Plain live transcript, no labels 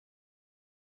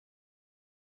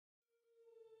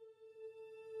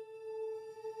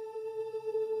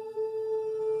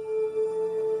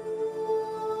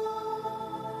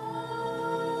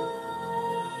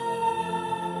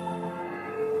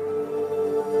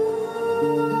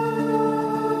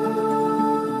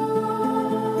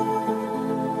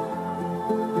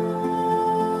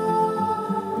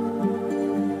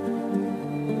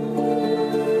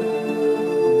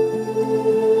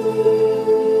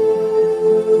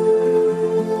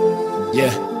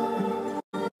Yeah.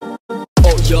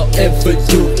 All y'all ever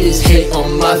do is hate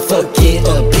on my fucking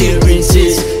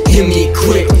appearances. Hear me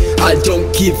quick, I don't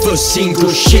give a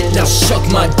single shit. Now suck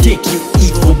my dick, you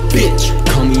evil bitch.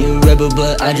 Call me a rebel,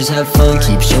 but I just have fun.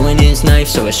 Keep showing his knife,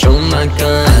 so I show him my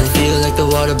gun. I feel like the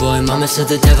Waterboy, mama said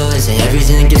the devil is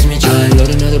everything that gives me joy. I load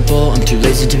another bowl, I'm too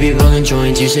lazy to be rolling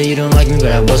joints. You say you don't like me,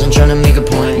 but I wasn't trying to make a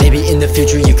point. Maybe in the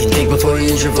future you can think before you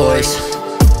use your voice.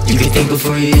 You can think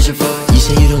before you use your voice. You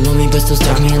say you don't want me, but still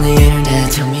stalk me on the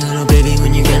internet. Tell me, little baby,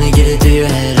 when you're gonna get it through your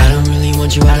head. I don't really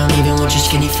want you, I don't even want your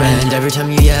skinny friend. Every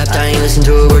time you yapped, I ain't listen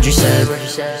to a word you said.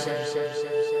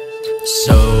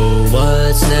 So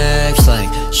what's next? Like,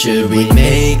 should we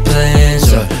make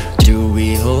plans? Or do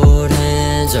we hold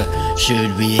hands? Or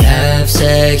should we have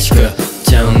sex? Girl,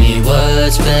 tell me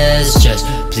what's best. Just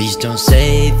please don't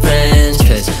say friends,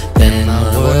 cause then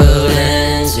my world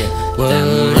ends. Yeah,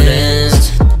 world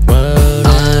ends.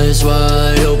 Eyes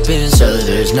wide open, so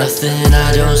there's nothing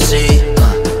I don't see.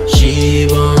 She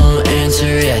won't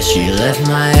answer, yeah, she left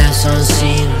my ass on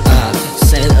scene.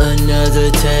 Sent another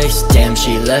text, damn,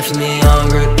 she left me on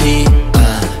repeat.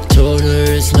 Told her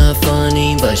it's not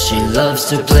funny, but she loves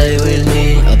to play with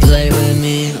me. Play with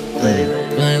me,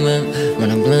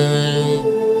 when I'm blaming.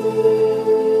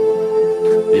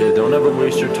 Yeah, don't ever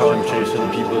waste your time chasing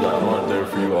people that aren't there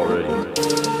for you already.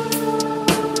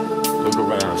 Look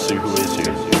around, see who is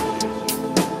here.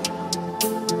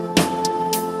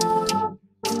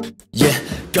 Yeah,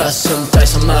 got some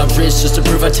dice on my wrist just to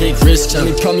prove I take risks. Let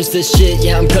me promise this shit,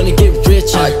 yeah, I'm gonna get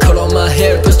rich. I cut all my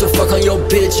hair, cause to fuck on your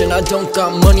bitch. And I don't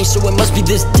got money, so it must be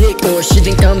this dick. Or she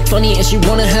think I'm funny and she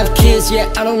wanna have kids.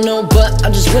 Yeah, I don't know, but I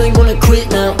just really wanna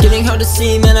quit now. Getting hard to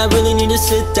see, man, I really need to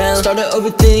sit down. Start to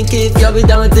overthink if y'all be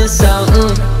down with this out.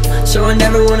 So I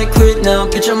never wanna quit now.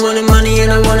 Bitch, I'm wanting money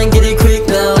and I wanna get it quick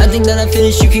now. I think that I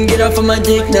finished, you can get off of my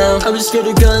dick now. I was scared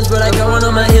of guns, but I got one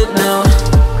on my hip now.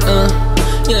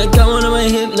 Yeah, I got one on my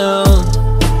hip now.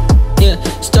 Yeah,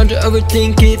 start to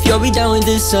overthink if y'all be down with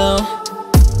this out.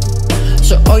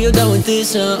 So are you down with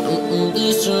this out?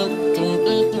 This out.